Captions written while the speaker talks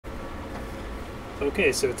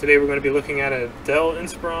Okay, so today we're going to be looking at a Dell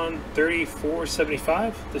Inspiron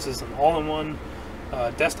 3475. This is an all-in-one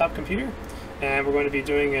desktop computer, and we're going to be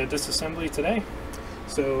doing a disassembly today.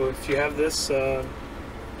 So if you have this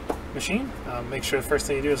machine, make sure the first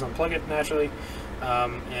thing you do is unplug it naturally,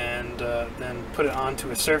 and then put it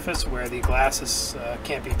onto a surface where the glass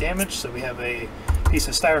can't be damaged. So we have a piece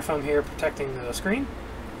of styrofoam here protecting the screen.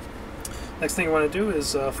 Next thing you want to do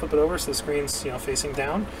is flip it over so the screen's facing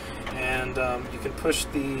down, and you can push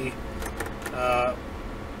the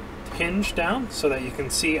hinge down so that you can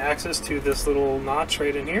see access to this little notch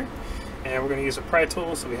right in here. And we're going to use a pry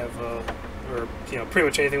tool, so we have or pretty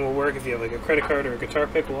much anything will work. If you have like a credit card or a guitar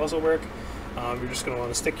pick will also work. You're just going to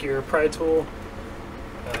want to stick your pry tool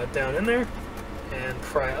down in there and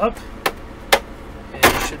pry up, and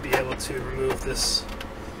you should be able to remove this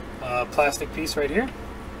plastic piece right here.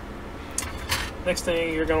 Next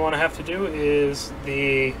thing you're going to want to have to do is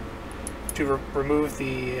remove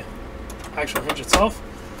the actual hinge itself.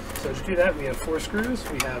 So to do that, we have 4 screws.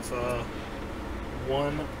 We have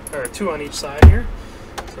 2 on each side here.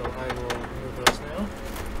 So I will remove those now.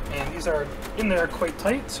 And these are in there quite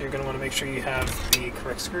tight, so you're going to want to make sure you have the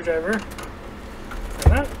correct screwdriver for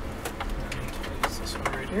that. And use this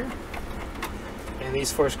one right here. And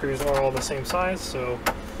these 4 screws are all the same size, so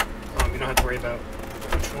you don't have to worry about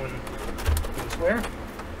which one where.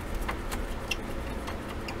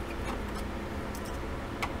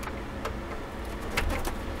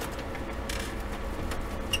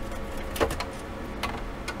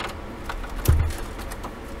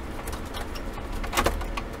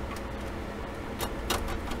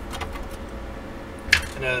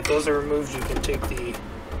 And if those are removed, you can take the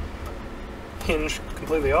hinge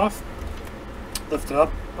completely off, lift it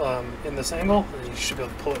up in this angle, and you should be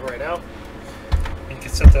able to pull it right out. And you can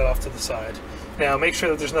set that off to the side. Now make sure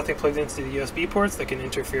that there's nothing plugged into the USB ports that can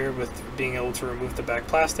interfere with being able to remove the back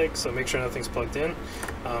plastic, so make sure nothing's plugged in.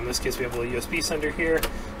 In this case we have a little USB sender here,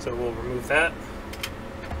 so we'll remove that.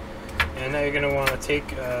 And now you're going to want to take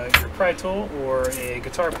your pry tool or a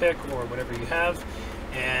guitar pick or whatever you have,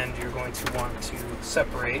 and you're going to want to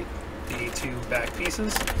separate the 2 back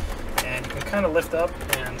pieces. And you can kind of lift up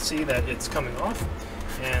and see that it's coming off.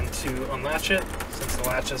 And to unlatch it, since the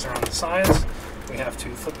latches are on the sides, we have to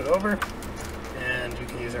flip it over. And you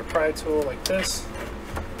can use our pry tool like this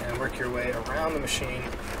and work your way around the machine,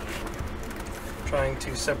 trying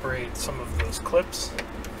to separate some of those clips.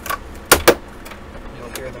 You'll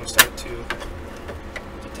hear them start to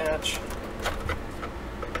detach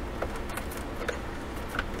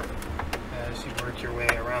as you work your way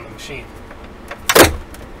around the machine.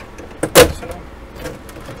 So,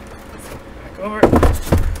 back over,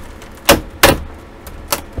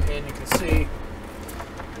 and you can see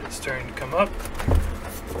it's starting to come up.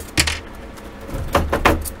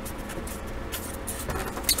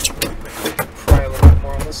 Pry a little bit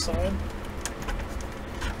more on this side.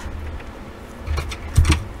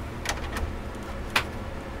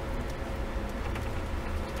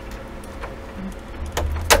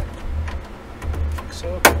 Like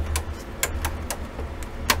so.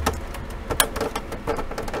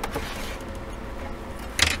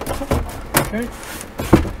 Okay.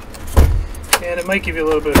 And it might give you a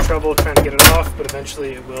little bit of trouble trying to get it off, but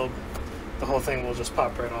eventually it will, the whole thing will just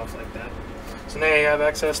pop right off like that. So now you have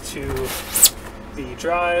access to the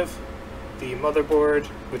drive, the motherboard,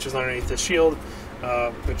 which is underneath the shield,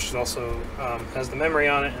 which also has the memory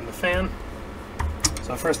on it, and the fan.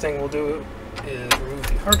 So the first thing we'll do is remove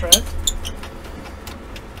the hard drive.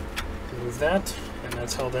 Remove that, and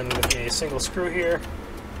that's held in with a single screw here.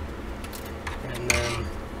 And then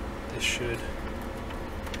this should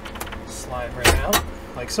slide right out,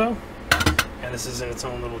 like so. And this is in its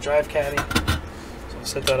own little drive caddy. So we'll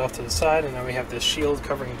set that off to the side, and now we have this shield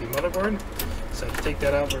covering the motherboard. So to take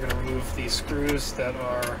that out, we're going to remove these screws that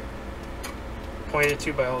are pointed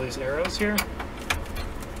to by all these arrows here.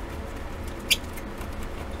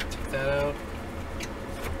 Take that out.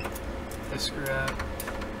 This screw out.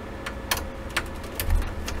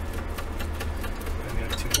 And we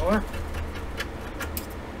have 2 more.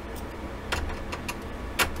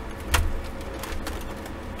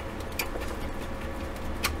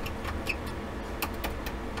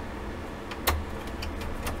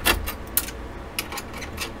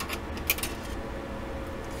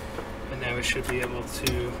 Now we should be able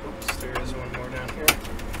to, oops, there is one more down here.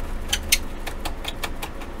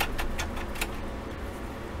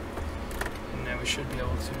 And now we should be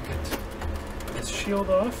able to get this shield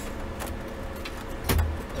off,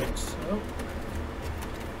 like so.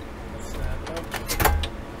 Lift that up,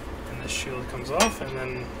 and this shield comes off, and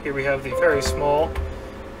then here we have the very small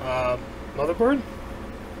motherboard.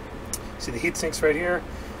 See the heat sinks right here,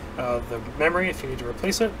 the memory if you need to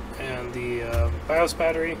replace it, and the BIOS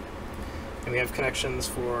battery. And we have connections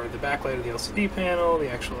for the backlight of the LCD panel, the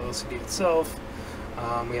actual LCD itself.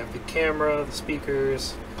 We have the camera, the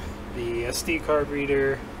speakers, the SD card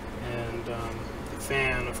reader, and the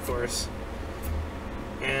fan, of course,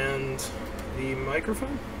 and the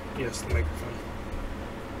microphone. Yes, the microphone.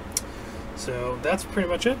 So that's pretty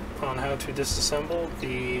much it on how to disassemble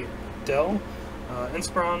the Dell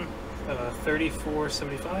Inspiron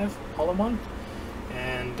 3475 all-in-one.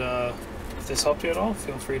 And if this helped you at all,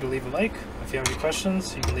 feel free to leave a like. If you have any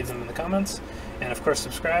questions, you can leave them in the comments. And of course,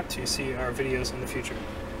 subscribe to see our videos in the future.